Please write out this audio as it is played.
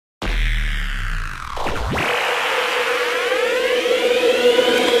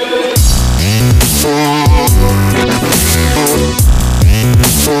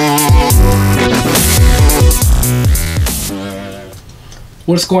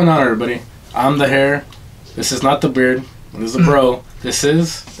What's going on, everybody? I'm the hair. This is not the beard. This is the bro. This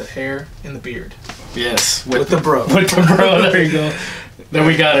is the hair and the beard. Yes, with the bro. With the bro. There you go. There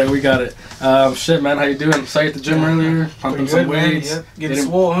we got it. We got it. Shit, man. How you doing? Saw you at the gym earlier, pumping some weights. Yep. Getting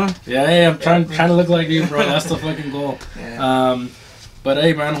swole, huh? Yeah, hey, I'm trying to look like you, bro. That's the fucking goal. Yeah. But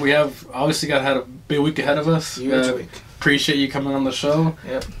hey, man, we have obviously had a big week ahead of us. Huge week. Appreciate you coming on the show.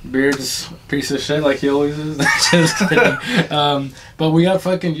 Yep. Beard's piece of shit like he always is. Just kidding. But we got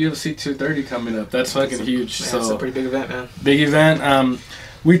fucking UFC 230 coming up. That's fucking huge. Man, so it's a pretty big event, man. Big event.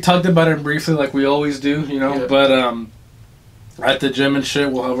 We talked about it briefly like we always do, you know. Yep. But at the gym and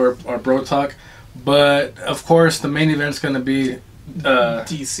shit, we'll have our bro talk. But of course, the main event's gonna be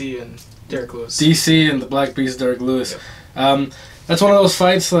DC and Derek Lewis. DC and the Black Beast, Derek Lewis. Yep. That's one of those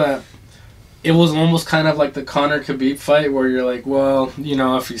fights that it was almost kind of like the Conor Khabib fight, where you're like, well, you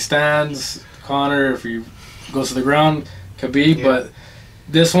know, if he stands, Conor; if he goes to the ground, Khabib. Yeah. But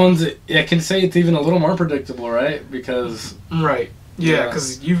this one's, I can say it's even a little more predictable, right? Because yeah,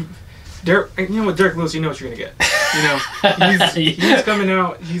 because Derek, you know, with Derek Lewis, you know what you're gonna get. You know, he's coming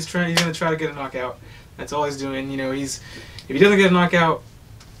out. He's gonna try to get a knockout. That's all he's doing. You know, if he doesn't get a knockout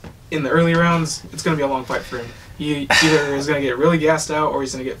in the early rounds, it's gonna be a long fight for him. He either is gonna get really gassed out, or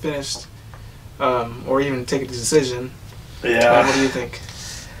he's gonna get finished, or even take a decision. Yeah. What do you think?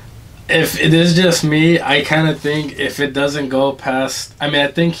 If it is just me, I kind of think if it doesn't go past, I mean, I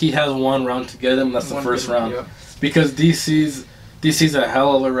think he has one round to get him. That's the first round. Yeah. Because DC's a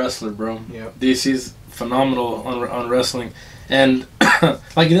hell of a wrestler, bro. Yeah. DC's phenomenal on wrestling, and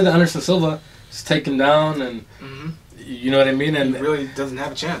like he did to Anderson Silva, just take him down, and you know what I mean. And he really doesn't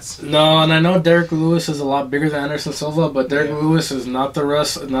have a chance. No, and I know Derek Lewis is a lot bigger than Anderson Silva, but Derek Lewis is not a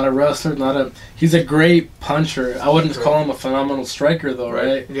wrestler. He's a great puncher. I wouldn't call him a phenomenal striker, though,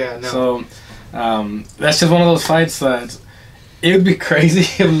 right? Yeah, no. So that's just one of those fights that it would be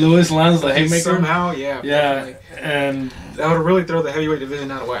crazy if Lewis lands the haymaker somehow. Yeah, definitely. And that would really throw the heavyweight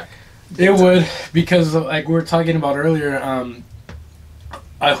division out of whack. It would, because like we were talking about earlier,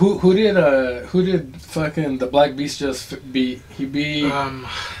 who did fucking the Black Beast just beat? He beat.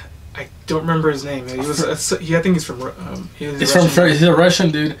 I don't remember his name. He was. I think he's from. He's a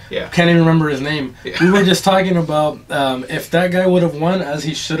Russian dude. Yeah. Can't even remember his name. Yeah. We were just talking about if that guy would have won, as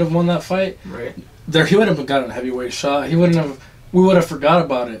he should have won that fight. Right. He would have gotten a heavyweight shot. He wouldn't have. We would have forgot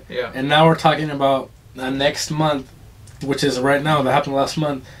about it. Yeah. And now we're talking about next month, which is right now. That happened last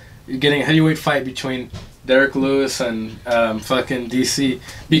month. You're getting a heavyweight fight between Derek Lewis and fucking DC,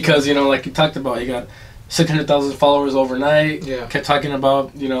 because, you know, like you talked about, he got 600,000 followers overnight. Yeah. Kept talking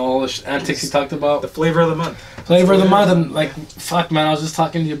about, you know, all the antics he talked about. The flavor of the month. Flavor of the month. And like, fuck, man, I was just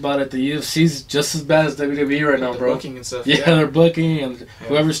talking to you about it. The UFC's just as bad as WWE right now, bro. Booking and stuff. Yeah, they're booking, and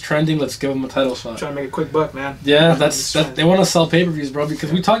whoever's trending, let's give them a title shot. Trying to make a quick buck, man. Yeah, they want to sell pay-per-views, bro,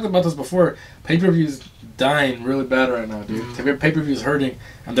 because we talked about this before. Pay-per-views dying really bad right now, dude. Pay-per-views hurting,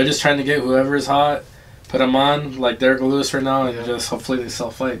 and they're just trying to get whoever is hot, put them on, like Derek Lewis right now, and just hopefully they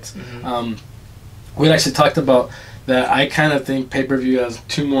sell fights. We actually talked about that. I kind of think pay-per-view has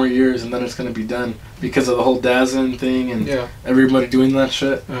 2 more years, and then it's going to be done because of the whole DAZN thing and everybody doing that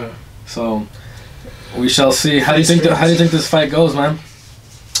shit. So we shall see. How do you think this fight goes, man?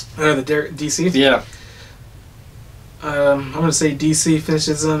 The DC? Yeah. I'm gonna say DC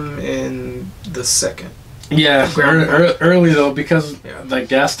finishes him in the second. Yeah, early though, because the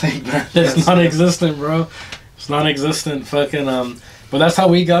gas tank is non-existent, bro. It's non-existent. Fucking but that's how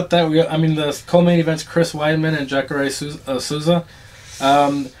we got that. The co-main event's Chris Weidman and Jacare Souza.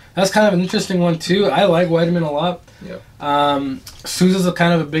 That's kind of an interesting one too. I like Weidman a lot. Yep. Souza's a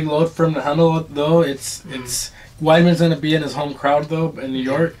kind of a big load for him to handle, though. It's Weidman's gonna be in his home crowd though in New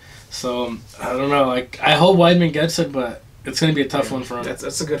York. So I don't know. Like, I hope Weidman gets it, but it's gonna be a tough one for him.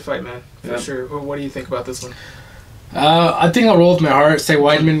 That's a good fight, man. For sure. What do you think about this one? I think I'll roll with my heart. Say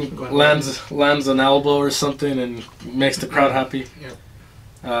Weidman lands an elbow or something and makes the crowd happy.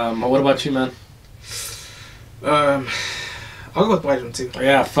 Yeah. What about you, man? I'll go with Weidman too.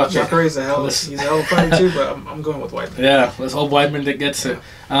 Yeah, fuck Jacare is he's a hell of a fighter too, but I'm going with Weidman. Yeah, let's hope Weidman that gets it.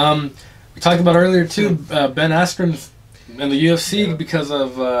 We talked about earlier too. Ben Askren's in the UFC because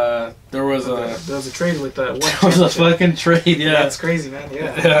of there was a trade with there was a fucking trade. Yeah, that's crazy, man.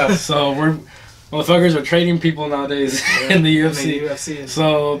 Yeah. Yeah. So motherfuckers are trading people nowadays in the UFC.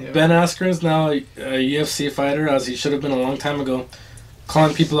 So Ben Askren's now a UFC fighter, as he should have been a long time ago,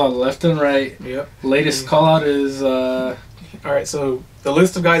 calling people out left and right. Yep. Latest call out is all right. So the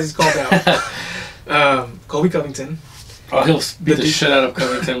list of guys he's called out: Colby Covington. Oh, he'll beat the shit out of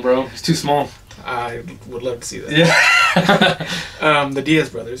Covington, bro. He's too small. I would love to see that. Yeah. The Diaz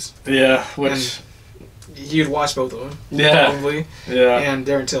brothers. Yeah, which you'd watch both of them. Yeah. Probably. Yeah. And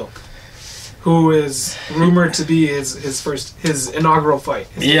Darren Till, who is rumored to be his inaugural fight.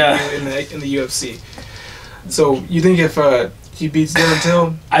 In the UFC. So you think if he beats Darren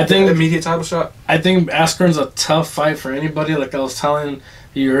Till, I think immediate title shot? I think Askren's a tough fight for anybody. Like I was telling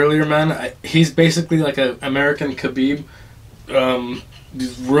you earlier, man, he's basically like an American Khabib.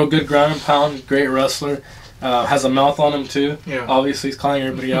 He's real good ground and pound, great wrestler. Has a mouth on him too. Yeah. Obviously, he's calling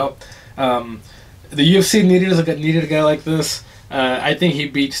everybody out. The UFC needed a guy like this. I think he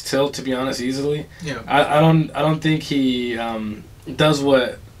beats Till, to be honest, easily. Yeah. I don't think he does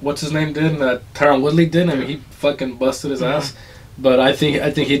what's his name did. Tyron Woodley did. I mean, he fucking busted his ass. But I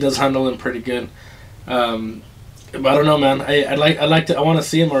think he does handle him pretty good. But I don't know, man. I want to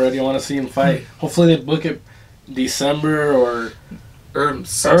see him already. I want to see him fight. Hopefully they book it December or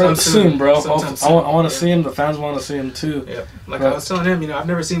soon, bro. I want to see him. The fans want to see him too. Yep. Like I was telling him, I've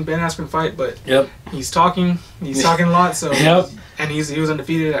never seen Ben Askren fight, but he's talking a lot. So and he was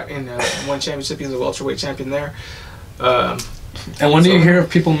undefeated in one championship. He was a welterweight champion there. And when do you hear of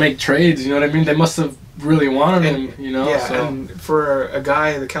people make trades? You know what I mean? They must have really wanted him. You know. Yeah. So. And for a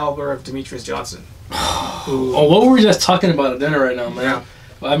guy the caliber of Demetrius Johnson. What were we just talking about at dinner right now, man? Yeah.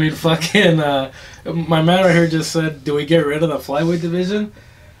 I mean, fucking, my man right here just said, do we get rid of the flyweight division?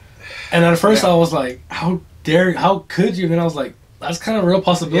 And at first I was like, how could you? And I was like, that's kind of a real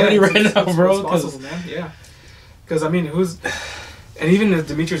possibility now, bro. It's possible, man. Yeah. Because, I mean, and even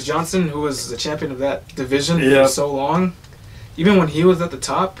Demetrius Johnson, who was the champion of that division for so long, even when he was at the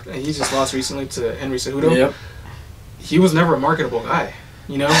top, and he just lost recently to Henry Cejudo, he was never a marketable guy.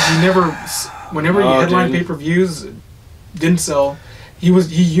 You know, he never, whenever he headlined pay-per-views, didn't sell. He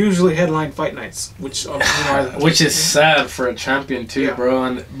usually headlined fight nights, which which is sad for a champion too,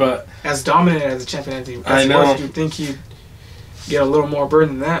 bro. But as dominant as a champion as he was, you'd think he'd get a little more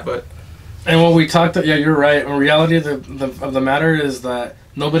burden than that. But what we talked about, you're right. In reality of the matter is that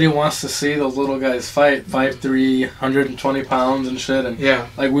nobody wants to see those little guys fight 5'3", 120 pounds and shit. And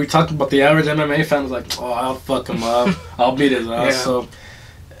like we talked about, the average MMA fan was like, oh, I'll fuck him up, I'll beat his ass. So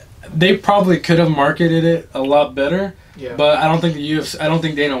they probably could have marketed it a lot better. Yeah. But I don't think I don't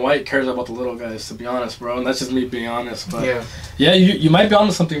think Dana White cares about the little guys, to be honest, bro. And that's just me being honest. But you might be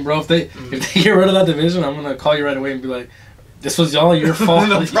onto something, bro. If they get rid of that division, I'm gonna call you right away and be like, this was all your fault.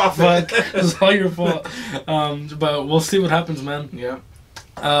 This was all your fault. But we'll see what happens, man. Yeah.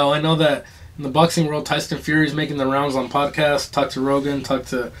 I know that in the boxing world, Tyson Fury's making the rounds on podcasts. Talked to Rogan, talked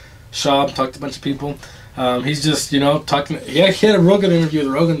to Schaub, talked to a bunch of people. He's just talking. He had a real good interview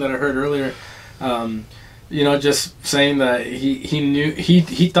with Rogan that I heard earlier. Just saying that he knew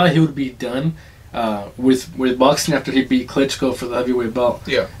he thought he would be done with boxing after he beat Klitschko for the heavyweight belt.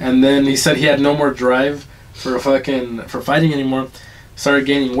 Yeah. And then he said he had no more drive for fighting anymore. Started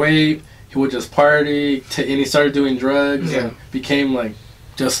gaining weight. He would just party, and he started doing drugs and became like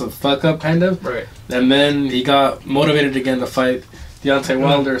just a fuck up kind of. Right. And then he got motivated again to fight Deontay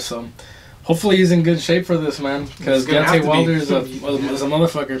Wilder. So hopefully he's in good shape for this, man, because Deontay Wilder is a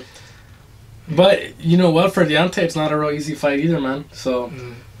motherfucker. But you know what? For Deontay, it's not a real easy fight either, man. So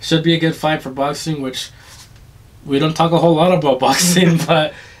should be a good fight for boxing, which we don't talk a whole lot about boxing,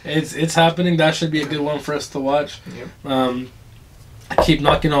 but it's happening. That should be a good one for us to watch. Yep. I keep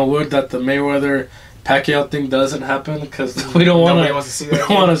knocking on wood that the Mayweather Pacquiao thing doesn't happen, because we don't want to see that. We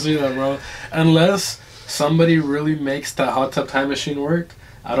don't want to see that, bro. Unless somebody really makes that hot tub time machine work.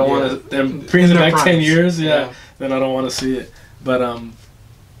 I don't want to. And brings it back 10 years, then I don't want to see it. But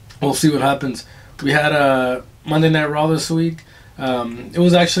we'll see what happens. We had a Monday Night Raw this week. It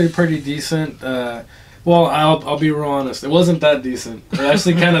was actually pretty decent. Well, I'll be real honest. It wasn't that decent. It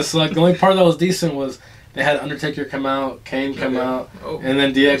actually kind of sucked. The only part that was decent was they had Undertaker come out, Kane come out, and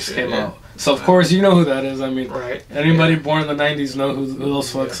then DX came out. So, of course, you know who that is. I mean, anybody born in the 90s know who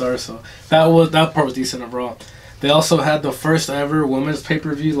those fucks are. So that part was decent of Raw. They also had the first ever women's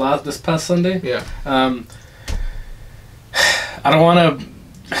pay-per-view this past Sunday. Yeah. I don't want to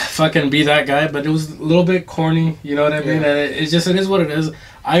fucking be that guy, but it was a little bit corny, you know what I mean? And it is what it is.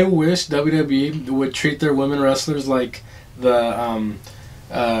 I wish WWE would treat their women wrestlers like the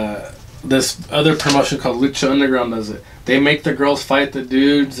this other promotion called Lucha Underground does it. They make the girls fight the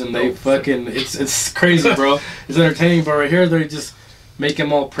dudes, and they fucking it's crazy, bro. It's entertaining, but right here they just make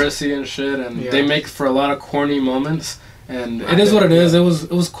them all prissy and shit, and they make for a lot of corny moments. And it is what it is. It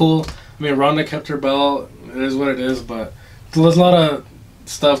was cool. I mean, Ronda kept her belt. It is what it is, but there's a lot of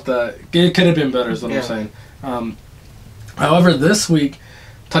stuff that it could have been better, is what I'm saying. However, this week,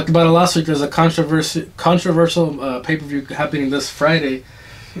 talked about it last week, there's a controversial pay-per-view happening this Friday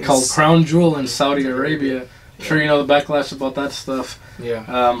called Crown Jewel in Saudi Arabia. Sure, you know the backlash about that stuff.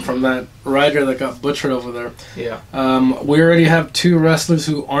 Yeah. From that rider that got butchered over there. Yeah. We already have 2 wrestlers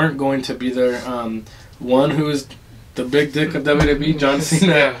who aren't going to be there. One who is the big dick of WWE, John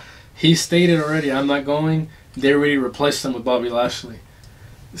Cena. Yeah. He stated already, I'm not going. They already replaced him with Bobby Lashley.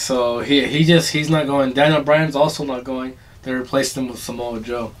 So he's not going. Daniel Bryan's also not going. They replaced him with Samoa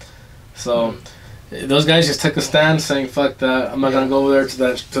Joe. So those guys just took a stand saying, fuck that. I'm not going to go over there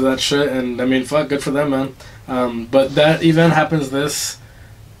to that shit. And I mean, fuck, good for them, man. But that event happens this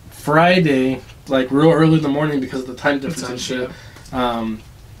Friday, like real early in the morning because of the time difference and shit.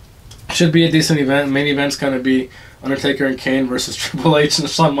 Should be a decent event. Main event's going to be Undertaker and Kane versus Triple H and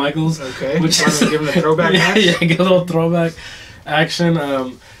Shawn Michaels. Okay. Which is give him a throwback match? Yeah, get a little throwback action.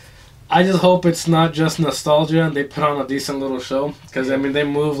 I just hope it's not just nostalgia and they put on a decent little show. Because, I mean, they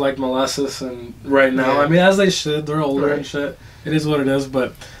move like molasses and right now. I mean, as they should. They're older and shit. It is what it is.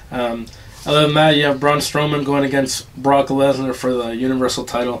 But other than that, you have Braun Strowman going against Brock Lesnar for the Universal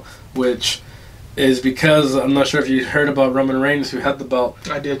title, which is because, I'm not sure if you heard about Roman Reigns, who had the belt.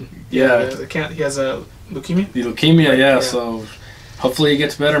 I did. Yeah. He has a leukemia? The leukemia, yeah. So hopefully he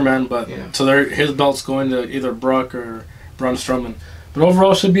gets better, man. But so his belt's going to either Brock or Braun Strowman. But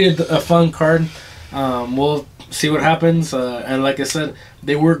overall, should be a fun card. We'll see what happens. And like I said,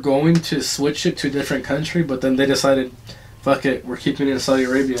 they were going to switch it to a different country, but then they decided, fuck it, we're keeping it in Saudi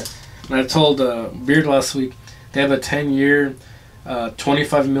Arabia. And I told Beard last week, they have a 10-year,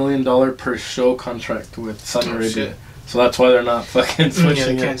 $25 million per show contract with Saudi Arabia. Shit. So that's why they're not fucking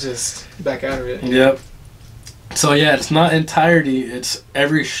switching they can't just back out of it. Yep. So yeah, it's not entirety. It's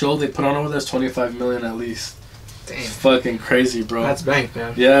every show they put on over there is $25 million at least. Damn. It's fucking crazy, bro. That's bank,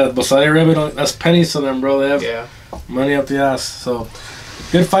 man. Yeah, but Saudi Arabia, that's pennies to them, bro. They have money up the ass. So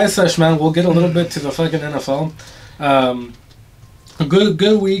good fight sesh, man. We'll get a little bit to the fucking NFL. A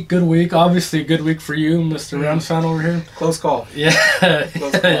good week. Obviously, a good week for you, Mr. Rams fan over here. Close call. Yeah,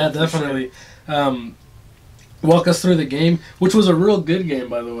 Close call, yeah, definitely. Walk us through the game, which was a real good game,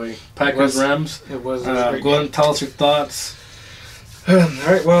 by the way. Packers-Rams. It was Go ahead and tell us your thoughts. All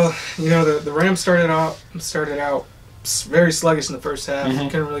right. Well, you know the Rams started out very sluggish in the first half.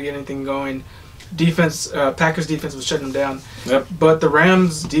 Couldn't really get anything going. Packers defense was shutting them down. Yep. But the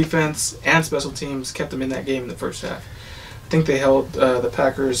Rams defense and special teams kept them in that game in the first half. I think they held the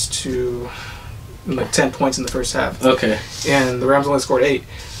Packers to like 10 points in the first half. Okay. And the Rams only scored 8.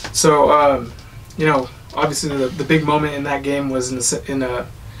 So you know, obviously the big moment in that game was in the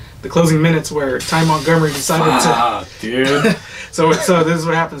closing minutes where Ty Montgomery decided to. Dude. So this is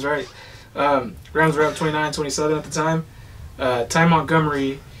what happens, right? Rams were up 29-27 at the time. Ty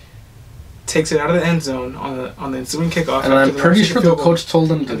Montgomery takes it out of the end zone on the ensuing kickoff. And I'm pretty sure the coach told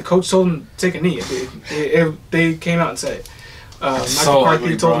him to. And the coach told him to take a knee. They came out and said it. Michael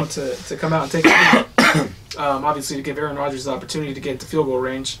McCarthy told him to come out and take a knee. Obviously, to give Aaron Rodgers the opportunity to get into field goal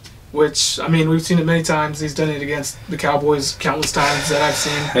range. Which, I mean, we've seen it many times. He's done it against the Cowboys countless times that I've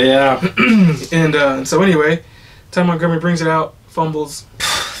seen. Yeah. And so anyway, Ty Montgomery brings it out, fumbles,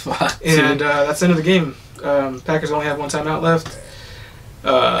 and that's the end of the game. Packers only have one timeout left.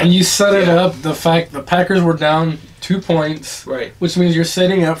 And you set it up, the fact the Packers were down 2 points. Right. Which means you're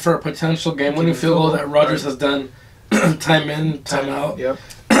setting up for a potential game-winning field goal that Rodgers has done time in, time out. Yep.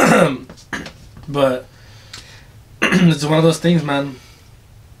 But it's one of those things, man.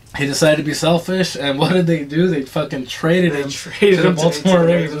 He decided to be selfish, and what did they do? They fucking traded him to the Baltimore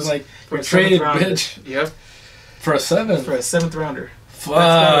Ravens. Like, we traded, bitch. Yep. For a 7th. For a 7th rounder. Fuck.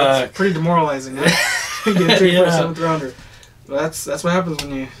 That's pretty demoralizing, right? Getting traded for a 7th rounder. Well, that's what happens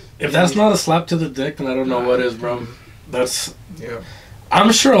when you. If that's not a slap to the dick, then I don't know what is, bro. That's. Yeah.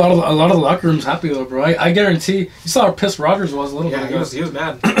 I'm sure a lot of the locker room's happy though, bro. I guarantee. You saw how pissed Rodgers was a little bit ago. He was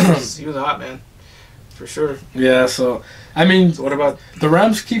mad. he was hot, man. For sure. Yeah, so I mean, so what about the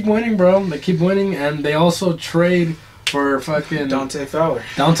Rams? Keep winning, bro. They keep winning, and they also trade for fucking Dante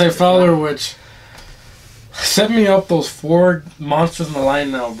Fowler. Which set me up those 4 monsters in the line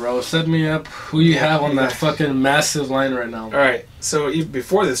now, bro. Set me up who you have on that fucking massive line right now. All right. So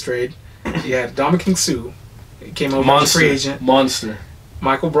before this trade, you had Dominic Sue. He came over as a free agent. Monster.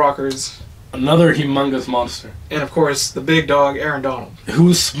 Michael Brockers. Another humongous monster. And, of course, the big dog, Aaron Donald.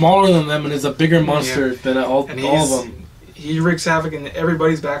 Who's smaller than them and is a bigger monster than all of them. He wreaks havoc in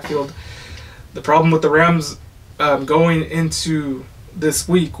everybody's backfield. The problem with the Rams going into this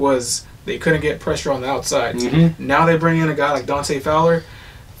week was they couldn't get pressure on the outside. Now they bring in a guy like Dante Fowler.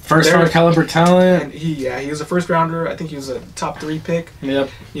 First-round caliber talent. And he was a first-rounder. I think he was a top 3 pick. Yep.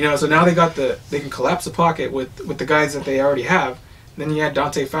 You know, so now they can collapse the pocket with the guys that they already have. Then you had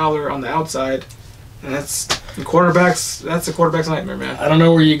Dante Fowler on the outside, and that's a quarterback's nightmare, man. I don't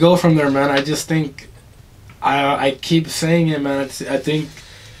know where you go from there, man. I just think I keep saying it, man. I think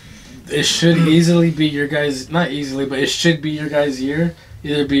it should easily be your guys. Not easily, but it should be your guys' year.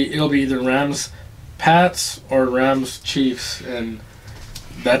 It'll be either Rams, Pats, or Rams, Chiefs, and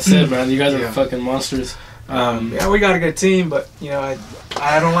that's it, man. You guys are fucking monsters. Yeah, we got a good team, but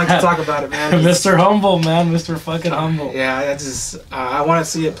I don't like to talk about it, man. Mr. Humble, man, Mr. fucking Humble. Yeah, I want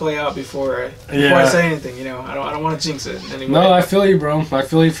to see it play out before I say anything. I don't want to jinx it anyway. No, I feel you, bro. I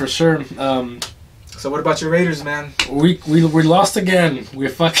feel you for sure. So what about your Raiders, man? We lost again. We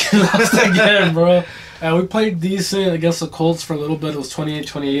fucking lost again, bro. We played decent against the Colts for a little bit. It was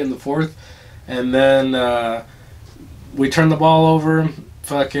 28-28 in the fourth, and then we turned the ball over.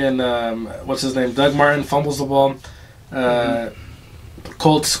 Fucking what's his name? Doug Martin fumbles the ball.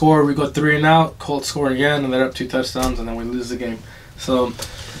 Colts score. We go 3 and out. Colts score again, and they're up 2 touchdowns, and then we lose the game. So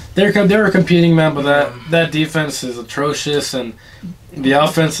they were competing, man. But that defense is atrocious, and the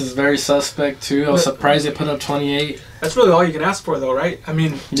offense is very suspect too. I was surprised they put up 28. That's really all you can ask for, though, right? I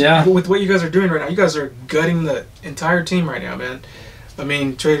mean, with what you guys are doing right now, you guys are gutting the entire team right now, man. I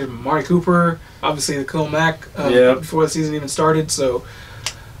mean, traded Amari Cooper, obviously the Khalil Mack before the season even started. So,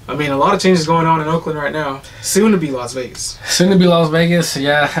 I mean, a lot of changes going on in Oakland right now. Soon to be Las Vegas. Soon to be Las Vegas,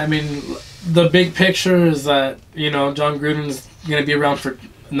 yeah. I mean, the big picture is that, John Gruden's going to be around for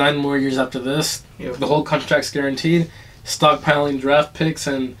 9 more years after this. Yep. The whole contract's guaranteed. Stockpiling draft picks,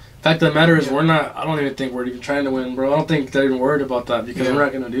 and the fact of the matter is I don't even think we're even trying to win, bro. I don't think they're even worried about that because we're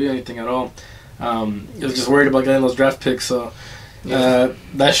not going to do anything at all. They're just worried about getting those draft picks, so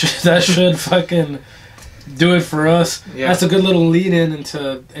that should fucking do it for us. Yeah. That's a good little lead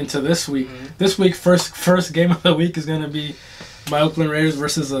into this week. Mm-hmm. This week, first game of the week is going to be my Oakland Raiders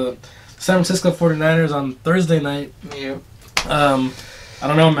versus the San Francisco 49ers on Thursday night. Yep. I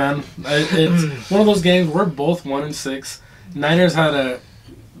don't know, man. It's one of those games. We're both 1-6. Niners had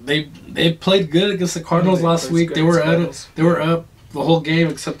they played good against the Cardinals last week. They were up the whole game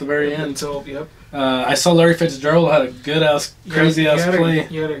except the very end. I saw Larry Fitzgerald had a good crazy ass play.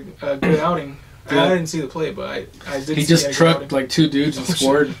 He had a good outing. I didn't see the play, but I did. He just trucked like 2 dudes and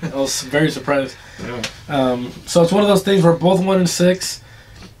scored. I was very surprised. Yeah. So it's one of those things. We're both 1-6.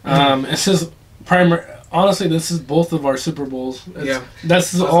 It's just primary. Honestly, this is both of our Super Bowls.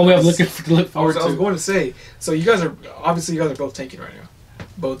 That's all we have to look forward to. I was going to say, so you guys are both tanking right now.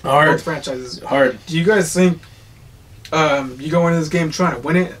 Both franchises. Hard. Do you guys think you go into this game trying to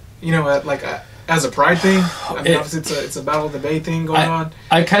win it? As a pride thing? Obviously it's a Battle of the Bay thing going on.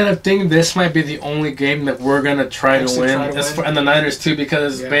 I kind of think this might be the only game that we're going to try to win. And the Niners, too,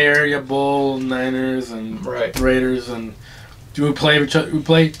 because Bay Area Bowl, Niners, and Raiders, and we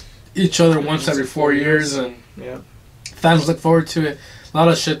play each other once every 4 years, and fans look forward to it. A lot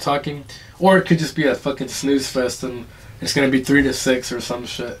of shit talking, or it could just be a fucking snooze fest, and it's gonna be 3-6 or some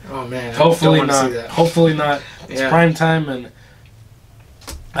shit. Oh man! Hopefully not. Hopefully not. It's prime time, and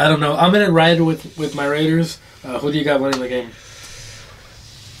I don't know. I'm gonna ride with my Raiders. Who do you got winning the game?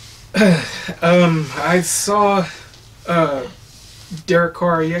 I saw Derek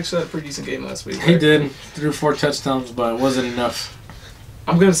Carr. He actually had a pretty decent game last week. He did. Threw 4 touchdowns, but it wasn't enough.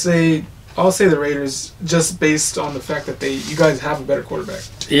 I'll say the Raiders just based on the fact that you guys have a better quarterback.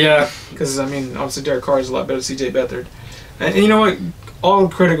 Yeah. Because, I mean, obviously Derek Carr is a lot better than C.J. Beathard. And you know what? All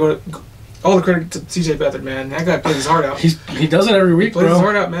the credit to C.J. Beathard, man. That guy plays his heart out. He does it every week, bro. He plays his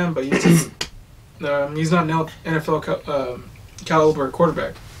heart out, man, but he's not an NFL caliber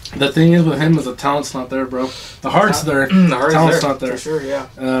quarterback. The thing is with him is the talent's not there, bro. The heart's there. The talent's not there. For sure, yeah.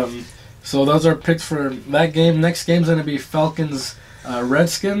 So those are picks for that game. Next game's going to be Falcons,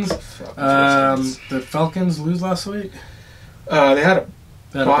 Redskins. Did Falcons lose last week? They had a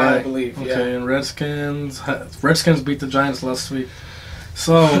bye, I believe. Okay, and Redskins beat the Giants last week.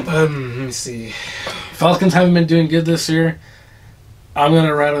 So let me see. Falcons haven't been doing good this year. I'm going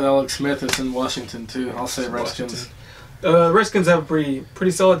to ride with Alex Smith. It's in Washington too. I'll say Redskins. Redskins have a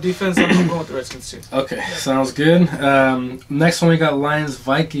pretty solid defense. I'm going with the Redskins too. Okay, sounds good. Next one we got Lions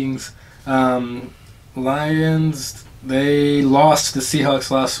Vikings. Lions, they lost to the Seahawks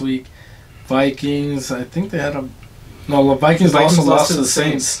last week. Vikings, I think they had the Vikings also lost to the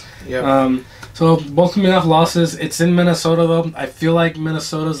Saints. Yeah. So both of them have losses. It's in Minnesota though. I feel like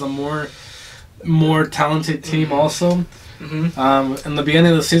Minnesota's a more talented team also. Mm-hmm. In the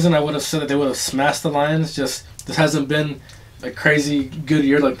beginning of the season, I would have said that they would have smashed the Lions. Just this hasn't been a crazy good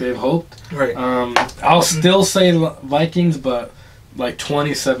year like they've hoped. Right. I'll still say Vikings, but like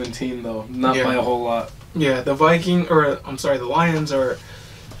 2017 though, not by a whole lot. Yeah, the Lions are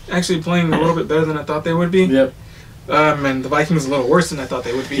actually playing a little bit better than I thought they would be. Yep. And the Vikings a little worse than I thought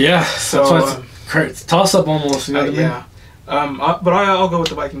they would be. Yeah, so it's toss up almost. You know what I mean? Yeah. But I'll go with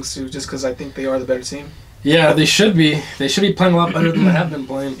the Vikings too, just because I think they are the better team. Yeah, they should be. They should be playing a lot better than they have been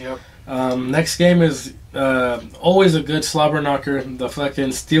playing. Yep. Next game is always a good slobber knocker. The fucking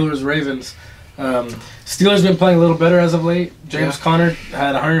Steelers-Ravens. Steelers been playing a little better as of late. James Conner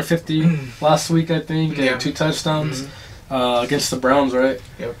had 150 last week, I think, and 2 touchdowns against the Browns, right?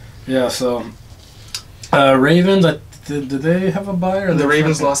 Yep. Yeah. So Ravens. Did they have a bye? Or the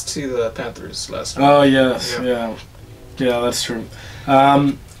Ravens lost to the Panthers last week. Oh yes, yeah, that's true.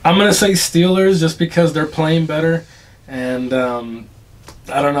 I'm gonna say Steelers just because they're playing better, and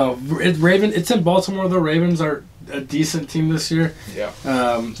I don't know. It's in Baltimore. The Ravens are a decent team this year. Yeah.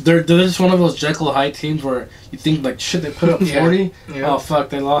 They're just one of those Jekyll and Hyde teams where you think like shit they put up 40. Yeah. Oh fuck,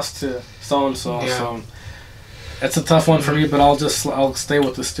 they lost to so and so. Yeah. So it's a tough one for me, but I'll stay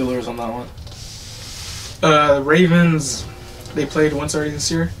with the Steelers on that one. The Ravens, they played once already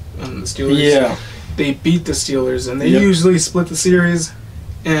this year. The Steelers. Yeah. They beat the Steelers, and they usually split the series.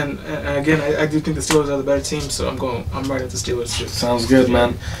 And again, I do think the Steelers are the better team, so I'm right at the Steelers too. Sounds good,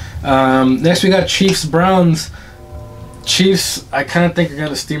 man. Next we got Chiefs-Browns. Chiefs, I kind of think are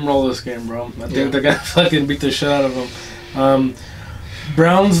gonna steamroll this game, bro. I think they're gonna fucking beat the shit out of them.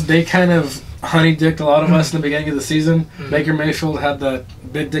 Browns, they kind of honey-dicked a lot of us in the beginning of the season. Baker Mayfield had that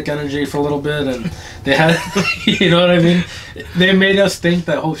big dick energy for a little bit, and they had, you know what I mean? They made us think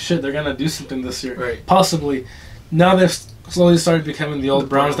that, oh shit, they're gonna do something this year. Right. Possibly. Now they've slowly started becoming the old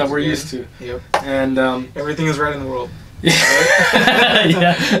Browns that we're used to. Yep. And everything is right in the world.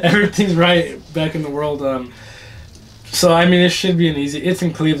 Yeah, everything's right back in the world. So I mean, it should be an easy. It's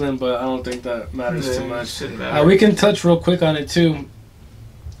in Cleveland, but I don't think that matters too much. Shouldn't matter. We can touch real quick on it too.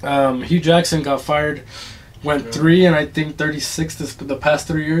 Hugh Jackson got fired, went 3 and I think 36 the past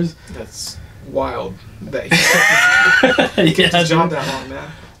 3 years. That's wild. That he kept his job that long,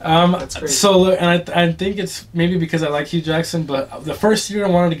 man. That's crazy. So and I think it's maybe because I like Hugh Jackson, but the first year I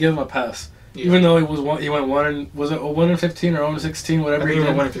wanted to give him a pass. Yeah. Even though he went 1 was it 1-15 or 1-16, whatever. I think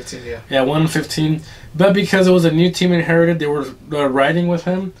he went 1-15, yeah. Yeah, 1-15. But because it was a new team inherited, they were riding with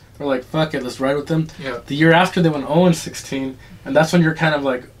him. They're like, fuck it, let's ride with them. Yeah. The year after, they went 0-16, and that's when you're kind of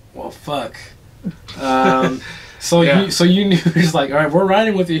like, well, fuck. So you knew it's like, all right, we're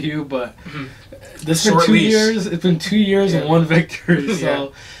riding with you, Hugh, but this has been 2 years. It's been 2 years and 1 victory.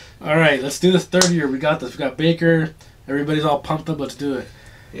 So, all right, let's do this third year. We got this. We got Baker. Everybody's all pumped up. Let's do it.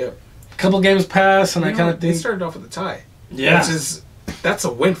 Yep. Couple games pass, and I kind of think they started off with a tie. Yeah, that's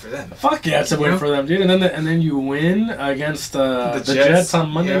a win for them. Fuck yeah, it's a win for them, dude. And then you win against the Jets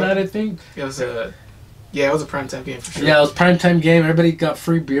on Monday night, I think. It was a primetime game for sure. Yeah, it was a primetime game. Everybody got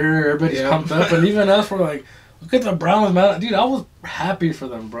free beer. Everybody's pumped up, and even us were like, look at the Browns, man. Dude, I was happy for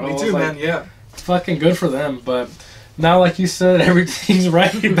them, bro. Me too, man. Yeah, fucking good for them. But now, like you said, everything's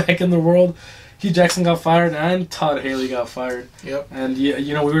right back in the world. Hugh Jackson got fired and Todd Haley got fired. Yep. And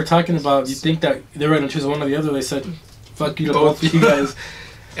you know, we were talking about, you think that they were going to choose one or the other. They said, fuck you to both of you guys.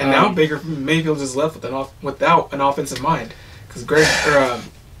 And now Baker Mayfield is left without an offensive mind. Because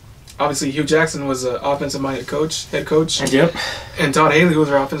obviously Hugh Jackson was an offensive-minded head coach. Yep. And Todd Haley was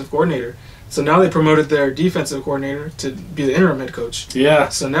our offensive coordinator. So now they promoted their defensive coordinator to be the interim head coach. Yeah.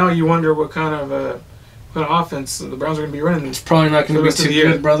 So now you wonder what kind of offense the Browns are going to be running. It's probably not going to be too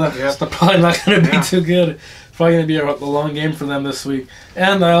good, brother. Yep. It's probably not going to be too good. It's probably going to be a long game for them this week.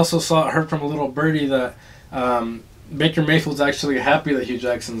 And I also heard from a little birdie that Baker Mayfield's actually happy that Hugh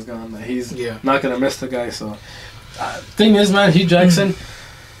Jackson's gone. That he's not going to miss the guy. So, thing is, man, Hugh Jackson,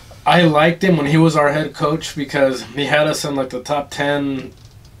 I liked him when he was our head coach because he had us in like the top 10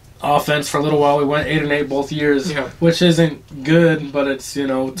 offense for a little while. We went 8-8 both years, which isn't good, but it's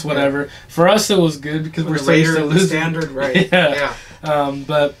it's whatever. For us, it was good because we're so used to losing. Standard, right? Yeah.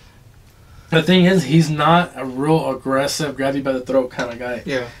 But the thing is, he's not a real aggressive, grab you by the throat kind of guy.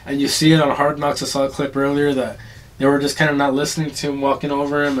 Yeah. And you see it on Hard Knocks. I saw a clip earlier that they were just kind of not listening to him, walking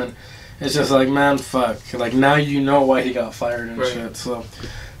over him, and it's just like, man, fuck. Like now you know why he got fired and shit. So.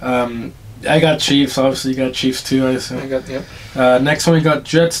 I got Chiefs. Obviously, you got Chiefs too, I assume. Next one, we got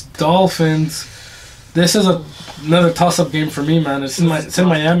Jets-Dolphins. This is another toss-up game for me, man. It's in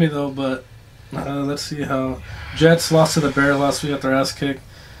Miami, though, but let's see how... Jets lost to the Bears last week, got their ass kicked.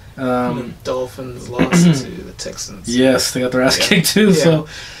 The Dolphins lost to the Texans. Yes, they got their ass kicked too, so...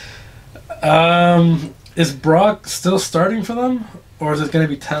 is Brock still starting for them? Or is it going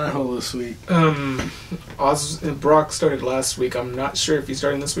to be Tannehill this week? Brock started last week. I'm not sure if he's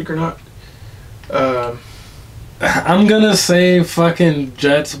starting this week or not. I'm going to say fucking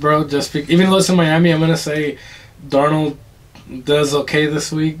Jets, bro. Even though it's in Miami, I'm going to say Darnold does okay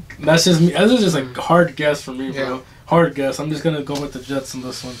this week. That's just me. This is just a hard guess for me, bro. Hard guess. I'm just going to go with the Jets in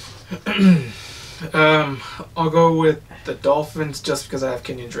this one. I'll go with the Dolphins just because I have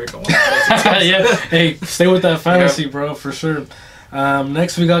Kenyon Drake on one. Yeah, hey, stay with that fantasy, bro, for sure.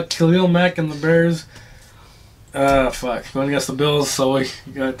 Next we got Khalil Mack and the Bears. Fuck, going against the Bills, so we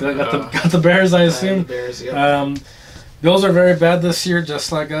got the Bears, I assume. Bears, yeah. Bills are very bad this year,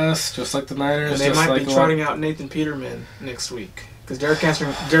 just like us, just like the Niners. And they might be trotting out Nathan Peterman next week because Derek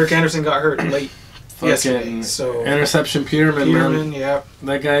Anderson got hurt late yesterday. So interception Peterman, man. Yeah.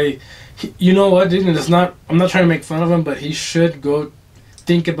 That guy, you know what, dude? And I'm not trying to make fun of him, but he should go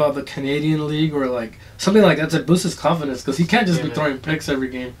think about the Canadian League or like something like that to boost his confidence because he can't just be throwing picks every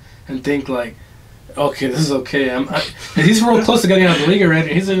game and think like, okay, this is okay. He's real close to getting out of the league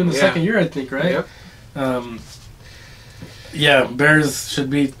already. He's in the second year, I think, right? Yep. Yeah, Bears should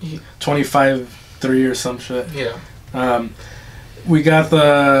be 25-3 or some shit. Yeah. We got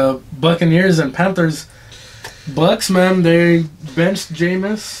the Buccaneers and Panthers. Bucks, man, they benched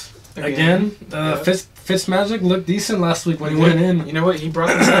Jameis again. Fitzmagic looked decent last week when he went in. You know what? He brought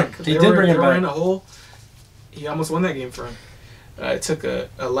them back. He did bring him back. In a hole. He almost won that game for him. It took a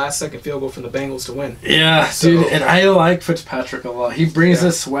last-second field goal from the Bengals to win. Yeah, dude, and I like Fitzpatrick a lot. He brings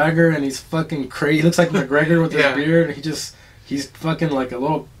this swagger, and he's fucking crazy. He looks like McGregor with his beard. He's fucking like a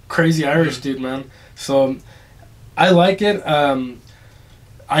little crazy Irish dude, man. So I like it.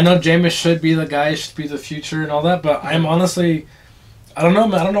 I know Jameis should be the guy, should be the future and all that, but I'm honestly, I don't know,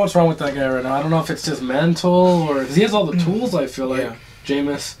 man. I don't know what's wrong with that guy right now. I don't know if it's just mental or because he has all the tools. I feel like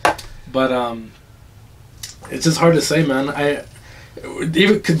Jameis, but it's just hard to say, man.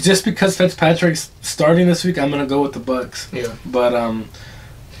 Even just because Fitzpatrick's starting this week, I'm gonna go with the Bucks. Yeah, but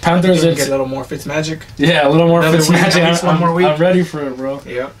Panthers get a little more Fitzmagic. Yeah, a little more Fitzmagic. One more week. I'm ready for it, bro.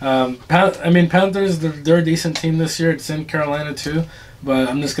 Yeah. Panthers, they're a decent team this year. It's in Carolina too, but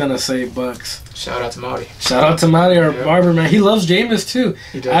I'm just gonna say Bucks. Shout out to Marty. Our barber, man. He loves Jameis too.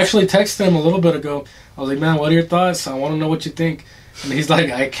 He does. I actually texted him a little bit ago. I was like, man, what are your thoughts? I want to know what you think. And he's like,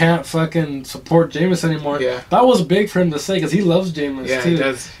 I can't fucking support Jameis anymore. Yeah. That was big for him to say because he loves Jameis too. He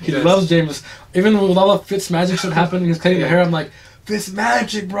does. He loves Jameis. Even with all the Fitzmagic shit happening, he's cutting the hair. I'm like,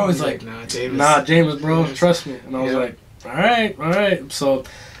 Fitzmagic, bro. He's like, nah, Jameis. Nah, Jameis, bro. Trust me. And I was like, all right. So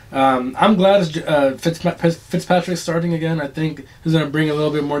I'm glad Fitzpatrick's starting again. I think he's gonna bring a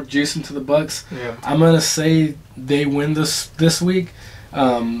little bit more juice into the Bucks. Yeah. I'm gonna say they win this week.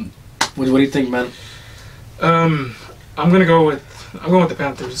 What do you think, man? I'm going with the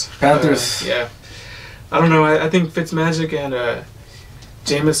Panthers. Panthers. Yeah. I don't know. I think Fitzmagic and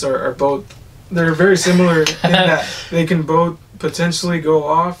Jameis are both. They're very similar in that they can both potentially go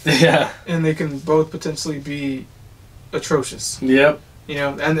off. Yeah. And they can both potentially be atrocious. Yep. You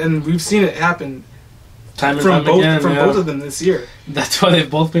know, and we've seen it happen from both of them this year. That's why they've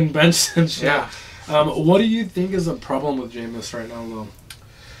both been benched and shit. Yeah. What do you think is a problem with Jameis right now, though?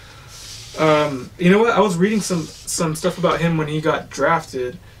 You know what? I was reading some stuff about him when he got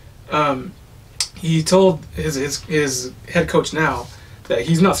drafted. He told his head coach now that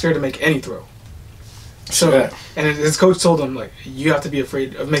he's not scared to make any throw. So, and his coach told him, like, you have to be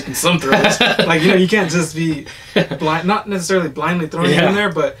afraid of making some throws. Like, you know, you can't just be blind, not necessarily blindly throwing it in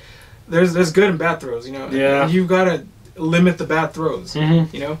there, but there's good and bad throws, you know. Yeah. And you've got to limit the bad throws,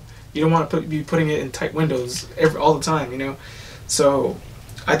 mm-hmm. you know. You don't want to be putting it in tight windows all the time, you know. So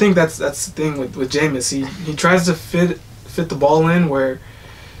I think that's the thing with Jameis. He tries to fit the ball in where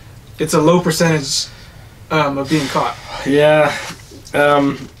it's a low percentage of being caught. Yeah.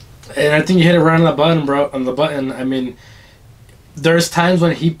 And I think you hit it right on the button, bro. On the button. I mean, there's times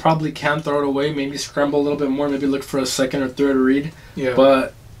when he probably can throw it away, maybe scramble a little bit more, maybe look for a second or third read. Yeah.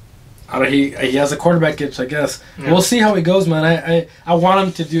 But he has a quarterback itch, I guess. Yeah. We'll see how it goes, man. I want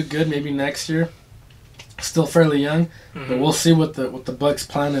him to do good maybe next year. Still fairly young, mm-hmm. but we'll see what the Bucs'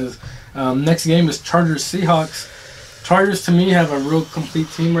 plan is. Next game is Chargers-Seahawks. Chargers, to me, have a real complete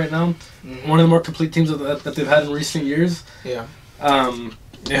team right now. Mm-hmm. One of the more complete teams that they've had in recent years. Yeah.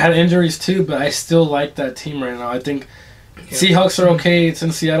 They had injuries too, but I still like that team right now. I think Seahawks are okay. It's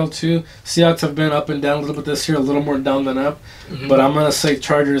in Seattle too. Seahawks have been up and down a little bit this year, a little more down than up. Mm-hmm. But I'm going to say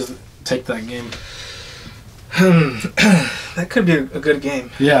Chargers take that game. That could be a good game.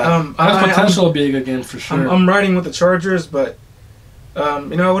 Yeah. Has potential to be a good game for sure. I'm riding with the Chargers, but I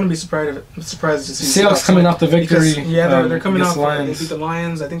wouldn't be surprised to see Seahawks coming off the victory. Because, they're coming off. They beat the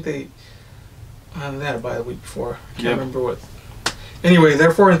Lions. I think they had a bye the week before. I can't remember what. Anyway, they're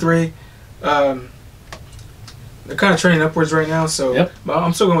 4-3. They're kind of trending upwards right now, so but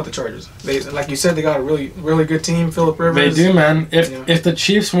I'm still going with the Chargers. Like you said, they got a really, really good team. Phillip Rivers. They do, man. If the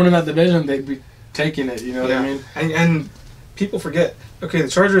Chiefs win in that division, they'd be taking it. You know what I mean? And people forget. Okay, the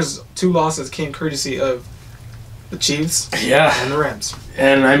Chargers' 2 losses came courtesy of the Chiefs. Yeah. And the Rams.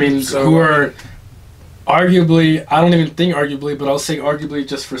 And I mean, who are arguably, I don't even think arguably, but I'll say arguably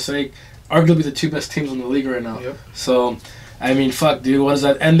just for sake, arguably the two best teams in the league right now. Yep. So, I mean, fuck, dude, what is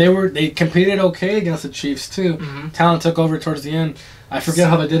that? And they competed okay against the Chiefs too. Mm-hmm. Talent took over towards the end. I forget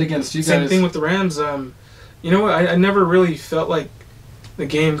how they did against you guys. Same thing with the Rams. You know what? I never really felt like the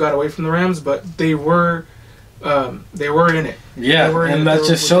game got away from the Rams, but they were in it. Yeah, and that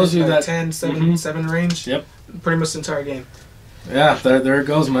just shows you that 10, 7 range. Yep. Pretty much the entire game. Yeah, there it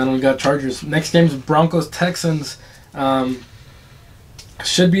goes, man. We got Chargers. Next game's Broncos Texans.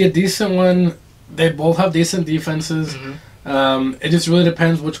 Should be a decent one. They both have decent defenses. Mm-hmm. It just really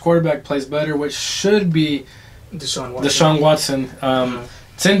depends which quarterback plays better, which should be Deshaun Watson.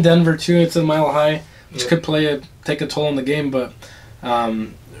 It's in Denver too. It's a Mile High, which could take a toll on the game. But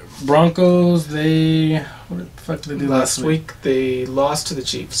Broncos, what the fuck did they do last week? They lost to the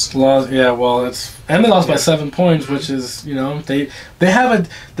Chiefs. They lost by 7 points, which is, they have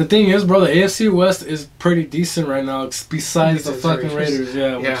the thing is, bro, the AFC West is pretty decent right now, besides the fucking Raiders.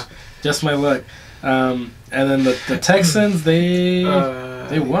 Which, just my luck. And then the Texans, they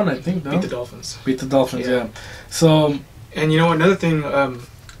won, I think, though. Beat the Dolphins, yeah. So, and you know another thing,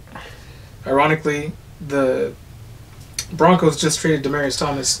 ironically, the Broncos just traded Demaryius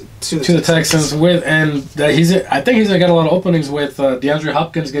Thomas to the Texans. I think he's got a lot of openings with DeAndre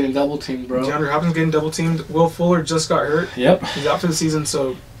Hopkins getting double teamed, bro. DeAndre Hopkins getting double teamed. Will Fuller just got hurt. Yep. He's out for the season,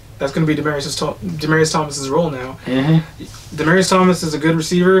 so that's going to be Demaryius Thomas's role now. Mm-hmm. Demaryius Thomas is a good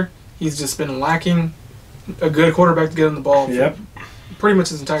receiver. He's just been lacking a good quarterback to get him the ball. Yep. Pretty much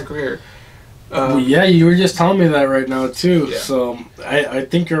his entire career. You were just telling me that right now too. Yeah. So I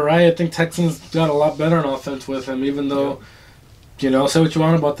think you're right. I think Texans got a lot better on offense with him, even though, say what you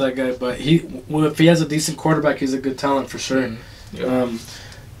want about that guy, but if he has a decent quarterback, he's a good talent for sure. Mm-hmm.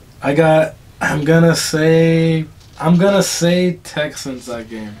 I'm gonna say Texans that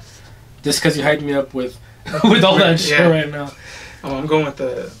game, just because you hyped me up with all that shit right now. Oh, I'm going with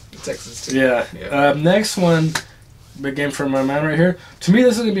the Texans too. Yeah. Next one. Big game for my man right here. To me,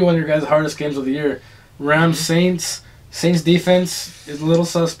 this is going to be one of your guys' hardest games of the year. Rams, Saints. Saints defense is a little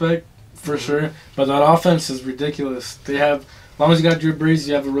suspect, for sure. But that offense is ridiculous. As long as you got Drew Brees,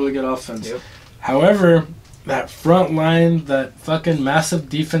 you have a really good offense. Yep. However, that front line, that fucking massive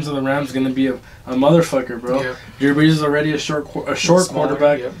defense of the Rams is going to be a motherfucker, bro. Yep. Drew Brees is already a short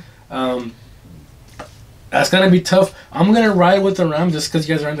quarterback. Yep. That's going to be tough. I'm going to ride with the Rams just because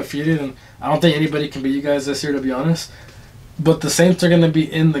you guys are undefeated, and I don't think anybody can beat you guys this year, to be honest. But the Saints are going to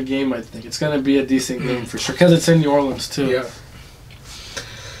be in the game, I think. It's going to be a decent game for sure because it's in New Orleans, too. Yeah.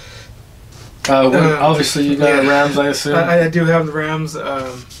 Obviously, you got Rams, I assume. I do have the Rams.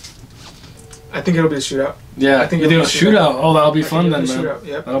 I think it'll be a shootout. Yeah, I think you're doing a shootout. Oh, that'll be fun then, man. Shootout,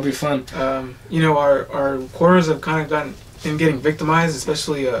 yep. That'll be fun. Our corners have kind of been getting victimized,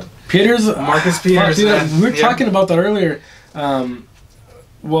 especially Marcus Peters. Dude, we were talking about that earlier.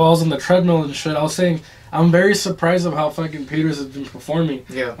 While I was on the treadmill and shit, I was saying I'm very surprised of how fucking Peters has been performing.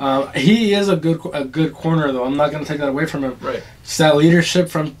 Yeah. He is a good corner though. I'm not gonna take that away from him. Right. It's that leadership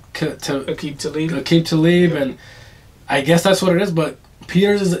from Aqib Talib, and I guess that's what it is. But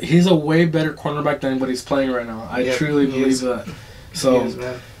Peters he's a way better cornerback than anybody's playing right now. I truly believe that. So.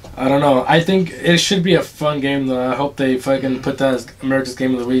 Man. I don't know. I think it should be a fun game, though. I hope they fucking put that as America's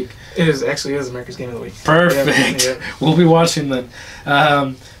Game of the Week. It is America's Game of the Week. Perfect. Yeah. We'll be watching then.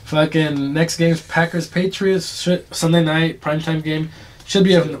 Fucking next game's Packers-Patriots. Sunday night, primetime game. Should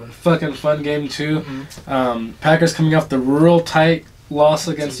be a fucking fun game, too. Mm-hmm. Packers coming off the real tight loss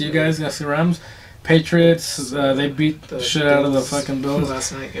against you guys, against the Rams. Patriots, they beat the shit out of the fucking Bills.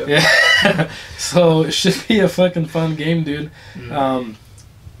 Last night, yeah. So it should be a fucking fun game, dude. Mm-hmm.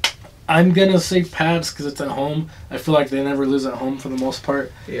 I'm gonna say Pats because it's at home. I feel like they never lose at home for the most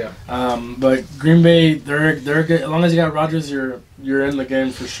part. Yeah. But Green Bay, they're good. As long as you got Rodgers, you're in the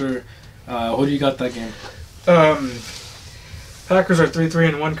game for sure. Who do you got that game? Packers are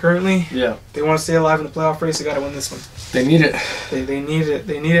 3-1 currently. Yeah. They want to stay alive in the playoff race. They got to win this one. They need it. They need it.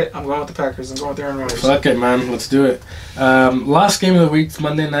 They need it. I'm going with the Packers. I'm going with Aaron Rodgers. Fuck it, man. Let's do it. Last game of the week,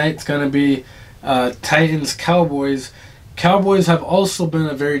 Monday night. It's gonna be Titans Cowboys. Cowboys have also been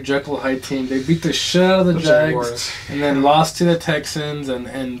a very Jekyll Hyde team. They beat the shit out of the Jags and then lost to the Texans,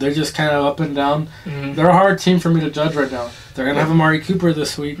 and they're just kind of up and down. Mm-hmm. They're a hard team for me to judge right now. They're going to have Amari Cooper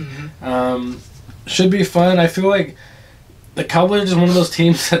this week. Mm-hmm. Should be fun. I feel like the Cowboys are just one of those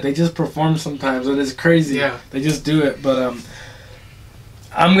teams that they just perform sometimes, and it's crazy. Yeah. They just do it. But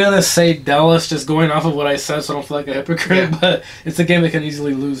I'm going to say Dallas, just going off of what I said so I don't feel like a hypocrite, but it's a game they can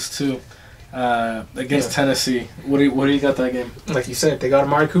easily lose too. Against Tennessee. What do you got that game? Like you said, they got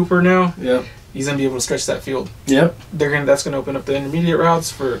Amari Cooper now. Yeah. he's gonna be able to stretch that field. Yep. That's gonna open up the intermediate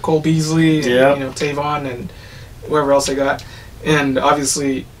routes for Cole Beasley, and, yep. Tavon, and whoever else they got. And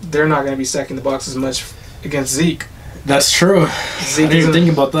obviously, they're not gonna be stacking the box as much against Zeke. That's true. Zeke I didn't even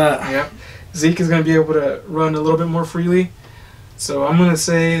think about that. Yeah. Zeke is gonna be able to run a little bit more freely. So I'm gonna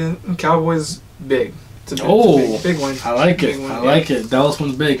say Cowboys big. It's a big one. I like it. I like it. Dallas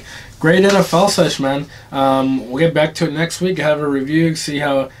one's big. Great NFL sesh, man. We'll get back to it next week. Have a review, see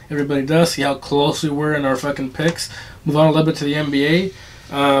how everybody does, see how close we were in our fucking picks. Move on a little bit to the NBA.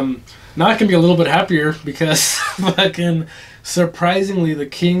 Now I can be a little bit happier because fucking surprisingly the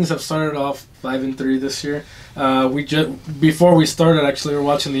Kings have started off 5-3 this year. Before we started, actually, we were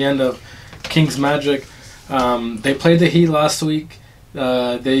watching the end of Kings Magic. They played the Heat last week.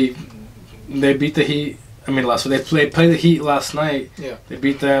 They beat the Heat. Last week they played the Heat last night. Yeah. They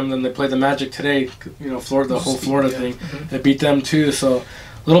beat them. Then they played the Magic today. Florida, the whole Florida thing. Mm-hmm. They beat them too. So a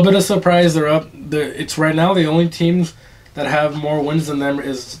little bit of surprise. They're up. It's right now the only teams that have more wins than them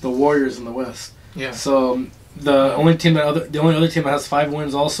is the Warriors in the West. Yeah. So the only other team that has 5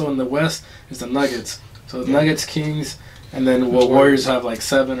 wins also in the West is the Nuggets. So the Nuggets, Kings, and then Warriors have like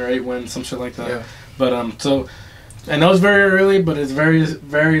 7 or 8 wins, some shit like that. Yeah. But I know it's very early, but it's very,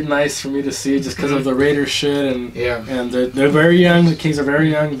 very nice for me to see just because of the Raiders shit and they're very young. The Kings are very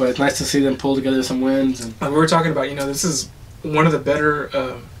young, but it's nice to see them pull together some wins. And we were talking about, this is one of the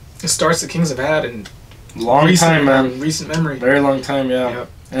better starts the Kings have had in time, man. Recent memory. Very long time, yeah. Yep.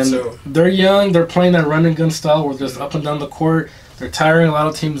 And they're young. They're playing that run and gun style where they're just up and down the court. They're tiring a lot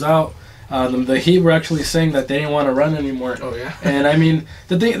of teams out. The Heat were actually saying that they didn't want to run anymore. Oh, yeah. And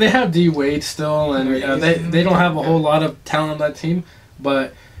they have D Wade still, and they don't have a whole lot of talent on that team,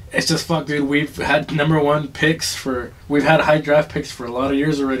 but it's just fuck, dude. We've had #1 picks we've had high draft picks for a lot of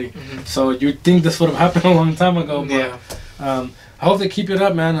years already. Mm-hmm. So you'd think this would have happened a long time ago, but yeah. I hope they keep it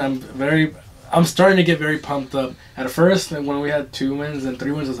up, man. I'm starting to get very pumped up. At first, when we had 2 wins and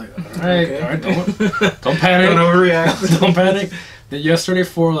 3 wins, I was like, all right, don't panic. Don't overreact. Don't panic. Then yesterday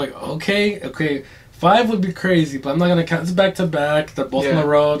 4, like, okay, 5 would be crazy, but I'm not gonna count. It's back to back. They're both on the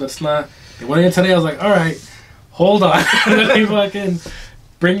road. That's not. They went in today. I was like, all right, hold on. Let me fucking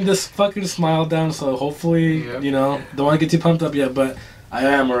bring this fucking smile down. So hopefully, don't want to get too pumped up yet, but I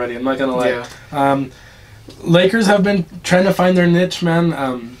am already. I'm not gonna lie. Yeah. Lakers have been trying to find their niche,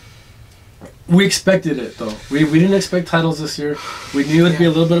 man. We expected it, though. We didn't expect titles this year. We knew it'd be a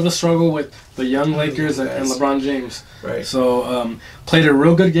little bit of a struggle with the young Lakers and LeBron James. Right. So, played a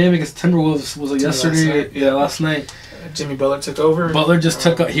real good game against Timberwolves. Was it yesterday? Last night. Jimmy Butler took over. Butler just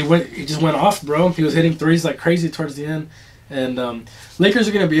he just went off, bro. He was hitting threes like crazy towards the end. And Lakers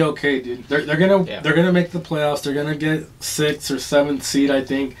are gonna be okay, dude. They're gonna make the playoffs. They're gonna get 6th or 7th seed, I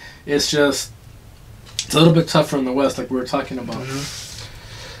think. It's a little bit tougher in the West, like we were talking about. Mm-hmm.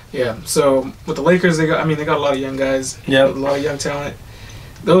 Yeah, so with the Lakers, they got a lot of young guys. Yeah, a lot of young talent.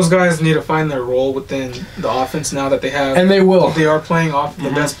 Those guys need to find their role within the offense now that they have. And they will. They are playing off the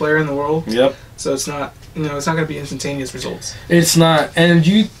best player in the world. Yep. So it's not, it's not going to be instantaneous results. It's not. And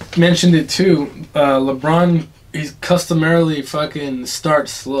you mentioned it too. LeBron, he's customarily fucking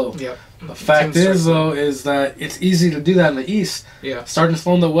starts slow. Yep. The fact is, though, is that it's easy to do that in the East. Yeah. Starting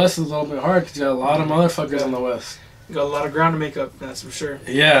slow in the West is a little bit hard because you got a lot of motherfuckers in the West. You got a lot of ground to make up, that's for sure.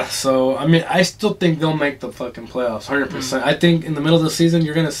 Yeah, so, I still think they'll make the fucking playoffs, 100%. I think in the middle of the season,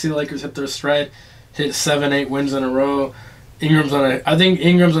 you're going to see the Lakers hit their stride, hit 7-8 wins in a row. I think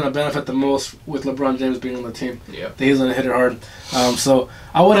Ingram's going to benefit the most with LeBron James being on the team. Yeah. He's going to hit it hard. So,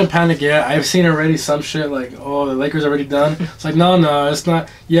 I wouldn't panic yet. I've seen already some shit like, oh, the Lakers already done. It's like, no, it's not.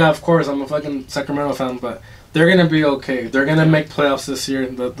 Yeah, of course, I'm a fucking Sacramento fan, but they're going to be okay. They're going to make playoffs this year,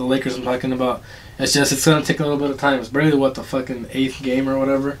 the Lakers I'm talking about. It's going to take a little bit of time. It's barely, the fucking 8th game or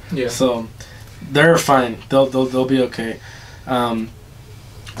whatever. Yeah. So, they're fine. They'll be okay.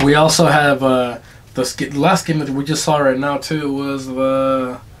 We also have the last game that we just saw right now, too, was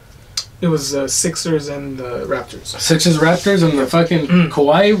It was Sixers and the Raptors. Sixers-Raptors and the fucking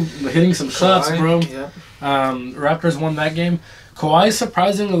Kawhi hitting some shots, bro. Yeah. Raptors won that game. Kawhi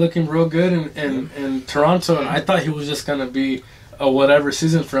surprisingly looking real good in Toronto, and I thought he was just going to be a whatever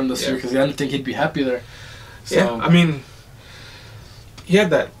season for him this year because I didn't think he'd be happy there. So, yeah, he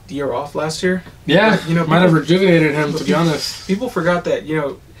had that year off last year. Yeah, but, might have rejuvenated him, to be honest. People forgot that,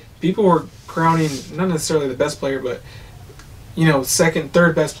 people were crowning not necessarily the best player, but, second,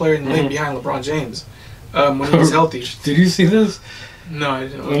 third best player in the league behind LeBron James when he was healthy. Did you see this? No, I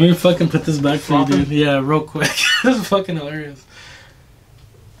didn't. Let me fucking put this back for you, dude. Yeah, real quick. This is fucking hilarious.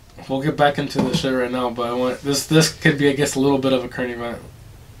 We'll get back into the shit right now, but I want this could be, I guess, a little bit of a current event.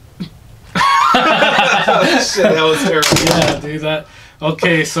 Shit, that was terrible. Yeah, dude, that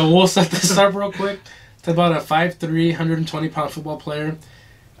Okay, so we'll set this up real quick. It's about a 5'3", 120-pound football player.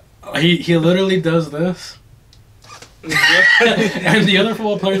 He literally does this. And the other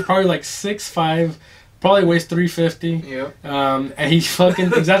football player is probably like 6'5", probably weighs 350. Yep. And he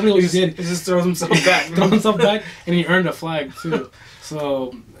fucking exactly what he did. He just throws himself back. Throws himself back, and he earned a flag too.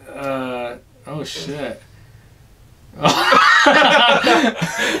 So, oh shit.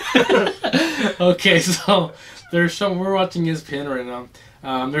 Okay, so we're watching ESPN right now.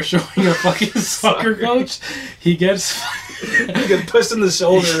 They're showing a fucking soccer coach. He gets pushed in the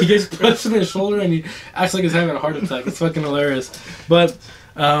shoulder. He gets pushed in the shoulder and he acts like he's having a heart attack. It's fucking hilarious. But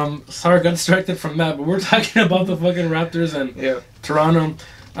sorry, got distracted from that. But we're talking about the fucking Raptors and Toronto.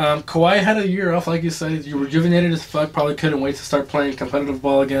 Kawhi had a year off, like you said. You rejuvenated as fuck. Probably couldn't wait to start playing competitive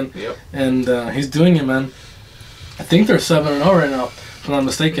ball again. Yep. And he's doing it, man. I think they're 7-0 right now, if I'm not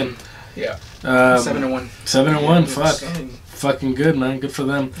mistaken. Yeah. 7-1. 7-1. Fuck. Fucking good, man. Good for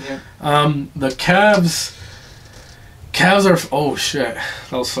them. Yeah. The Cavs are... Oh, shit.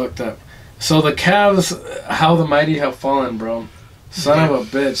 That was fucked up. So the Cavs, how the mighty have fallen, bro. Son of a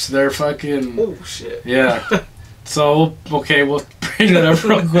bitch. They're fucking... Oh, shit. Yeah. So, okay, we'll bring that up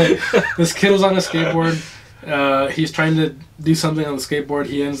real quick. This kid was on a skateboard. He's trying to do something on the skateboard.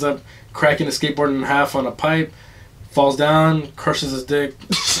 He ends up cracking a skateboard in half on a pipe. Falls down, crushes his dick.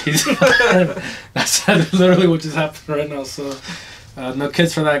 That's literally what just happened right now. So, no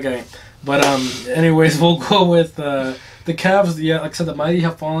kids for that guy. But anyways, we'll go with the Cavs. Yeah, like I said, the mighty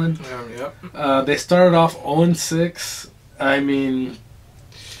have fallen. Yep. They started off 0-6. I mean,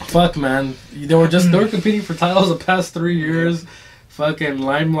 fuck, man. They were competing for titles the past 3 years. Fucking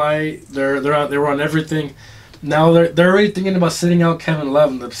limelight. They were on everything. Now they're already thinking about sitting out Kevin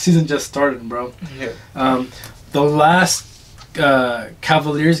Love, and the season just started, bro. Yeah. The last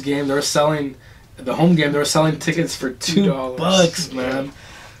Cavaliers game, the home game, they were selling tickets for $2, man.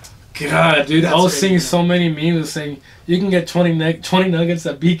 God, dude, I was seeing so many memes saying you can get 20 nuggets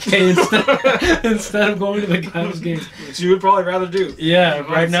at BK instead of going to the Cavs game. Which you would probably rather do. Yeah,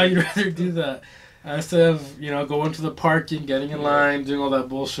 right now you'd rather do that. Instead of, going to the park and getting in line, doing all that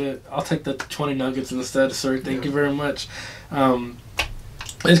bullshit. I'll take the 20 nuggets instead, sir. Thank you very much.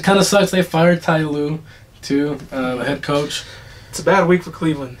 It kind of sucks they fired Ty Lue, too, the head coach. It's a bad week for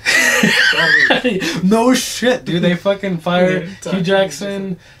Cleveland. Bad week. No shit, dude. They fucking fired Hugh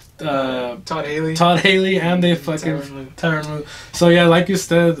Jackson, Todd Haley, and they fucking Tyronn Lue. So yeah, like you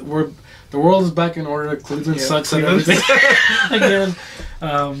said, the world is back in order. Cleveland sucks at everything again.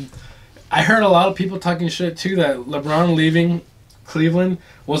 I heard a lot of people talking shit too that LeBron leaving Cleveland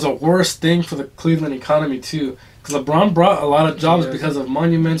was a worse thing for the Cleveland economy too, because LeBron brought a lot of jobs because of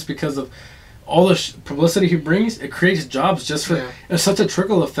monuments, because of all the publicity he brings. It creates jobs just for it's such a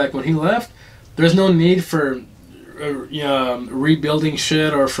trickle effect. When he left, there's no need for rebuilding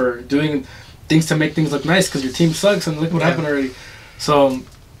shit or for doing things to make things look nice because your team sucks, and look what happened already. So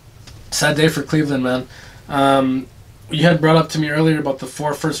sad day for Cleveland, man. You had brought up to me earlier about the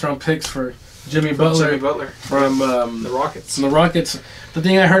 4 first-round picks for Jimmy Butler from the Rockets. The Rockets. The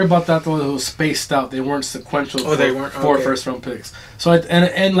thing I heard about that though, it was spaced out. They weren't sequential. Oh, they weren't. Four first-round picks. So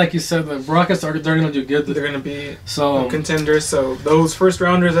and like you said, the Rockets they're going to do good. They're going to be contenders. So those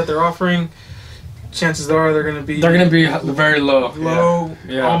first-rounders that they're offering, chances are they're going to be very low.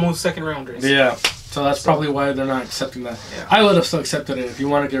 Almost second-rounders. Yeah. So that's probably why they're not accepting that. Yeah. I would have still accepted it if you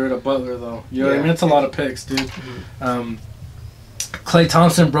want to get rid of Butler, though. You know what I mean? It's a lot of picks, dude. Mm-hmm. Klay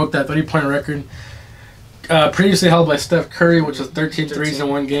Thompson broke that 30-point record previously held by Steph Curry, which was 13 threes in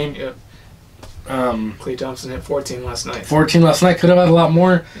one game. Yep. Klay Thompson hit 14 last night. 14 last night. Could have had a lot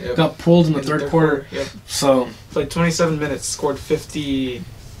more. Yep. Got pulled in the third quarter. Yep. So played 27 minutes, scored 50. I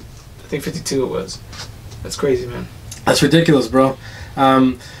think 52 it was. That's crazy, man. That's ridiculous, bro.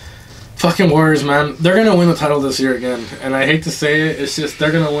 Fucking Warriors, man. They're going to win the title this year again. And I hate to say it, it's just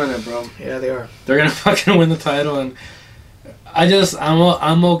they're going to win it, bro. Yeah, they are. They're going to fucking win the title. And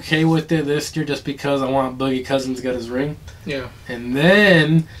I'm okay with it this year just because I want Boogie Cousins to get his ring. Yeah. And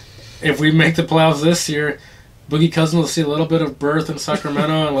then if we make the playoffs this year, Boogie Cousins will see a little bit of birth in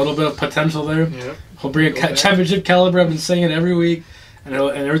Sacramento and a little bit of potential there. Yeah. He'll bring a championship caliber. I've been saying it every week. And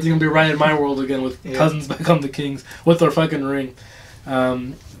everything will be right in my world again with Cousins back on the Kings with their fucking ring.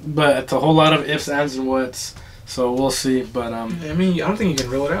 But it's a whole lot of ifs, ands, and whats. So we'll see. But I mean, I don't think you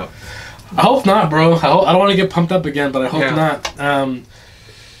can rule it out. I hope not, bro. I don't want to get pumped up again, but I hope not.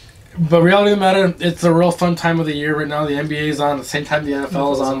 But reality of the matter, it's a real fun time of the year right now. The NBA is on at the same time the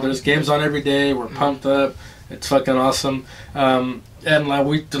NFL is on. There's games on every day. We're pumped up. It's fucking awesome. And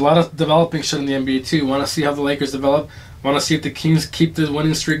we did a lot of developing shit in the NBA too. Want to see how the Lakers develop. Want to see if the Kings keep the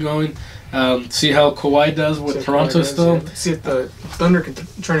winning streak going. See how Kawhi does with Toronto still. Yeah. See if the Thunder can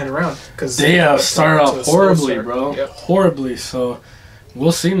turn it around. Cause they have started off horribly, bro. Yep. Horribly. So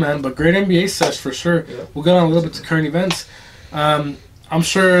we'll see, man. But great NBA sesh for sure. Yep. We'll get on a little bit to current events. I'm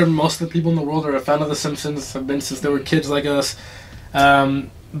sure most of the people in the world are a fan of The Simpsons. Have been since they were kids like us.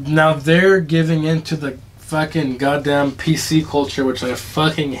 Now they're giving into the fucking goddamn PC culture, which I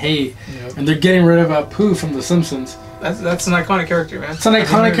fucking hate. Yep. And they're getting rid of Apu from The Simpsons. That's an iconic character, man. It's an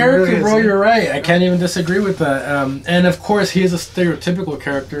iconic character, really bro. You're right. I can't even disagree with that. And of course, he is a stereotypical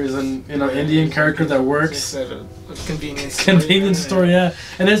character. He's an Indian character that works. A convenience store, yeah.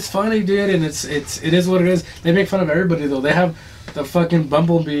 And it's funny, dude. And it is what it is. They make fun of everybody though. They have the fucking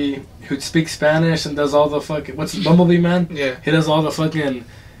Bumblebee who speaks Spanish and does all the fucking Bumblebee man. Yeah. He does all the fucking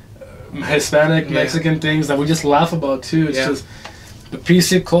Hispanic Mexican things that we just laugh about too. It's just the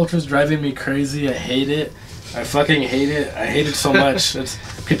PC culture is driving me crazy. I hate it. I fucking hate it. I hate it so much.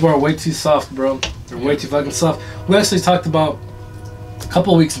 People are way too soft, bro. They're way too fucking soft. We actually talked about a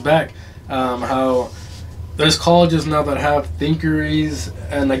couple weeks back how there's colleges now that have thinkeries,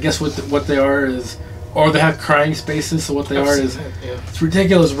 and I guess what they are is, or they have crying spaces. So what they are is, it's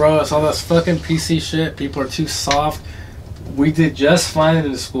ridiculous, bro. It's all that fucking PC shit. People are too soft. We did just fine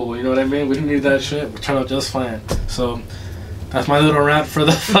in school. You know what I mean? We didn't need that shit. We turned out just fine. So. That's my little rant for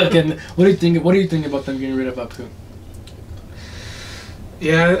the fucking. What do you think? What do you think about them getting rid of Apu?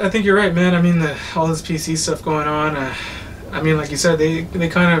 Yeah, I think you're right, man. I mean, all this PC stuff going on. I mean, like you said, they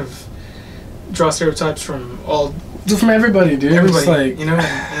kind of draw stereotypes from everybody, dude. Everybody, like, you know.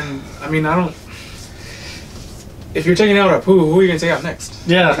 And I mean, I don't. If you're taking out Apu, who are you gonna take out next?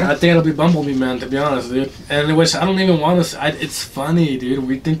 Yeah, I think it'll be Bumblebee, man. To be honest, dude. And which I don't even want to. It's funny, dude.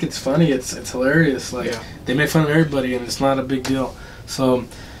 We think it's funny. It's hilarious. Like they make fun of everybody, and it's not a big deal. So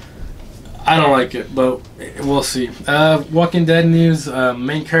I don't like it, but we'll see. Walking Dead news.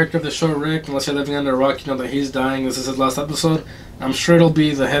 Main character of the show, Rick. Unless you're living under a rock, you know that he's dying. This is his last episode. I'm sure it'll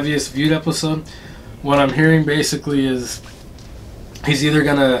be the heaviest viewed episode. What I'm hearing basically is he's either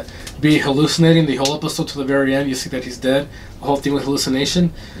gonna be hallucinating the whole episode to the very end. You see that he's dead, the whole thing with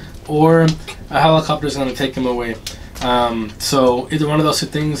hallucination, or a helicopter's going to take him away. So either one of those two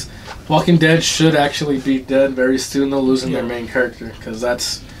things. Walking Dead should actually be dead very soon. They'll losing their main character because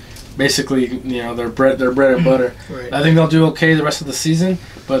that's basically their bread and butter. Right. I think they'll do okay the rest of the season,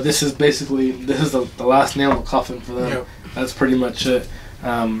 but this is the last nail in the coffin for them. Yep. That's pretty much it.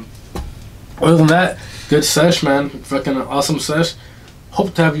 Other than that, good sesh, man. Fucking awesome sesh.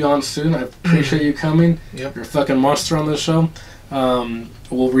 Hope to have you on soon. I appreciate you coming. Yep. You're a fucking monster on this show.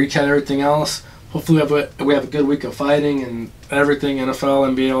 We'll recap everything else. Hopefully we have a good week of fighting and everything,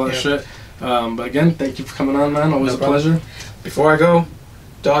 NFL, NBA, all that shit. But again, thank you for coming on, man. Always a pleasure. Before I go,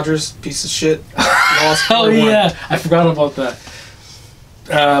 Dodgers, piece of shit. Lost 4-1. Oh, yeah. I forgot about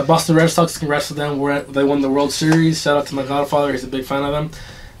that. Boston Red Sox, congrats to them. They won the World Series. Shout out to my godfather. He's a big fan of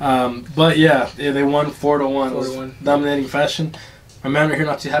them. But yeah, they won 4-1. 4-1. Dominating fashion. My man right here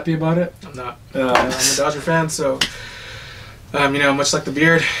not too happy about it. I'm not. I'm a Dodger fan, so much like the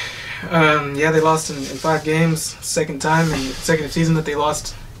beard. They lost in 5 games. Second time in consecutive season that they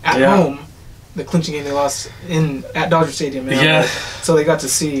lost at home. The clinching game they lost at Dodger Stadium. So they got to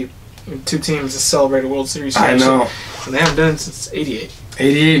see 2 teams celebrate a World Series championship. I know. And they haven't done it since '88.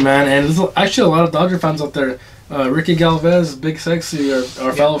 88, man. And there's actually a lot of Dodger fans out there. Ricky Galvez, Big Sexy,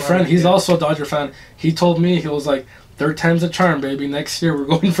 our fellow friend, he's also a Dodger fan. He told me, he was like, 3rd time's a charm, baby. Next year we're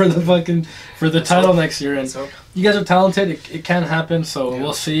going for the title next year, and you guys are talented. It can happen, so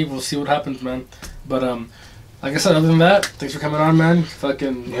we'll see. We'll see what happens, man. But like I said, other than that, thanks for coming on, man.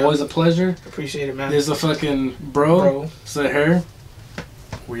 Fucking always a pleasure. Appreciate it, man. There's a fucking bro. It's the hair.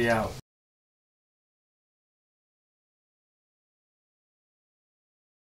 We out.